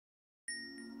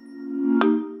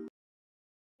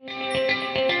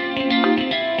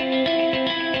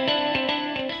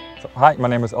Hi, my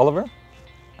name is Oliver.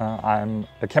 I'm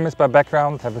a chemist by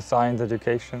background, have a science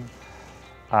education.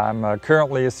 I'm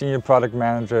currently a senior product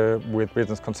manager with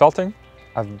Business Consulting.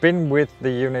 I've been with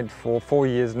the unit for 4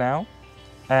 years now,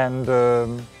 and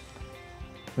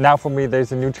now for me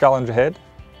there's a new challenge ahead.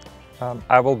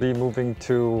 I will be moving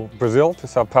to Brazil, to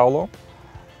Sao Paulo,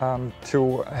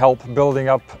 to help building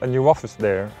up a new office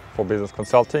there for Business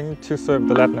Consulting to serve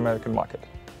the Latin American market.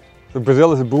 So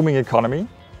Brazil is a booming economy,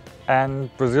 and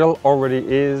Brazil already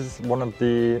is one of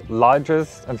the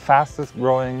largest and fastest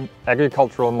growing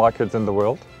agricultural markets in the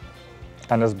world.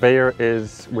 And as Bayer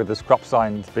is, with its crop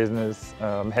science business,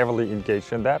 heavily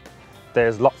engaged in that,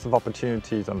 there's lots of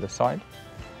opportunities on this side.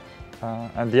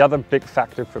 And the other big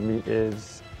factor for me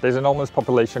is there's enormous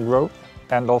population growth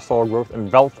and also growth in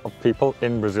wealth of people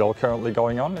in Brazil currently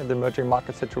going on in the emerging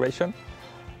market situation.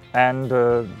 And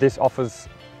this offers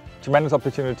tremendous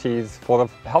opportunities for the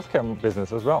healthcare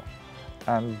business as well.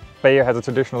 And Bayer has a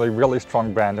traditionally really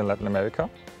strong brand in Latin America.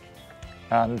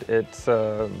 And it's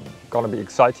going to be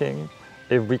exciting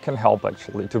if we can help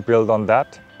actually to build on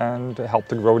that and help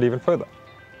to grow it even further.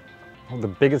 The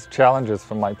biggest challenges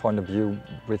from my point of view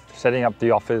with setting up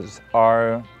the office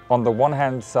are, on the one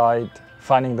hand side,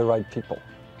 finding the right people.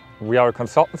 We are a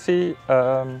consultancy.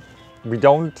 We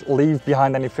don't leave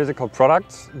behind any physical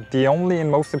products. The only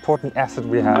and most important asset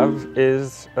we have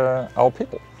is our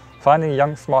people. Finding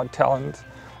young, smart talent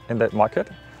in that market.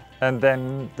 And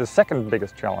then the second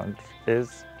biggest challenge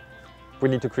is we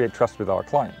need to create trust with our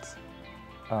clients.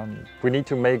 We need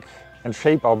to make and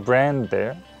shape our brand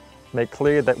there, make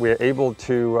clear that we're able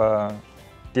to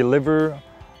deliver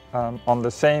on the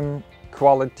same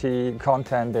quality,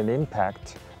 content and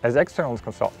impact as external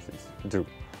consultancies do.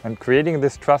 And creating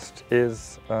this trust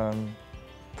is,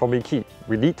 for me, key.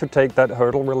 We need to take that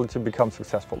hurdle really to become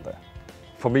successful there.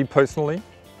 For me personally,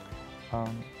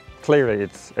 clearly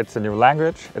it's a new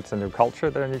language, it's a new culture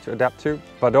that I need to adapt to.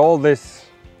 But all this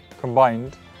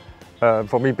combined,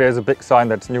 for me, bears a big sign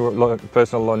that's new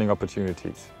personal learning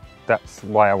opportunities. That's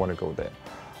why I want to go there.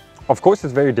 Of course,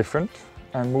 it's very different.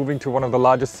 I'm moving to one of the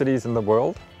largest cities in the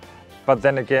world. But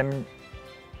then again,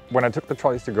 when I took the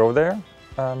choice to go there,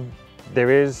 there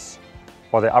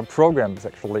are programs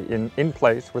actually in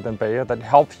place within Bayer that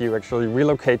help you actually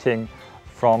relocating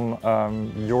from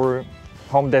your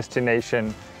home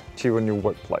destination to a new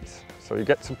workplace. So you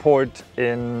get support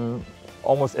in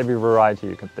almost every variety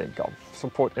you can think of.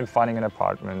 Support in finding an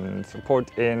apartment,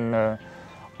 support in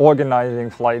organizing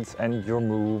flights and your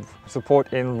move,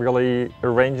 support in really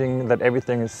arranging that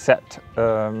everything is set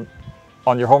on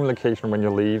your home location when you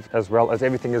leave, as well as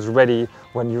everything is ready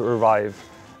when you arrive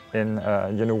in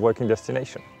your new working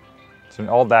destination. So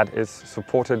all that is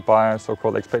supported by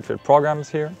so-called expatriate programs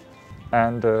here,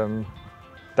 and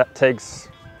that takes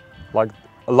like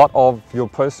a lot of your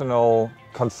personal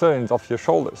concerns off your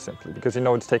shoulders simply because you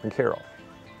know it's taken care of.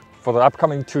 For the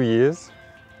upcoming 2 years,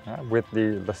 with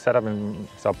the setup in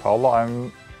Sao Paulo,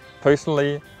 I'm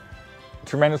personally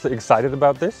tremendously excited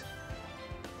about this.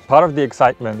 Part of the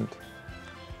excitement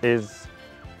is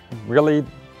really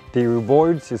the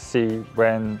rewards you see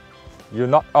when you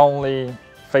not only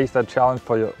face that challenge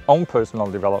for your own personal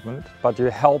development, but you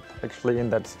help actually in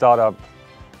that startup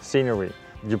scenery.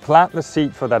 You plant the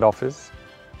seed for that office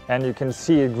and you can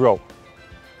see it grow.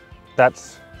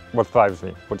 That's what drives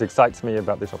me, what excites me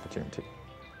about this opportunity.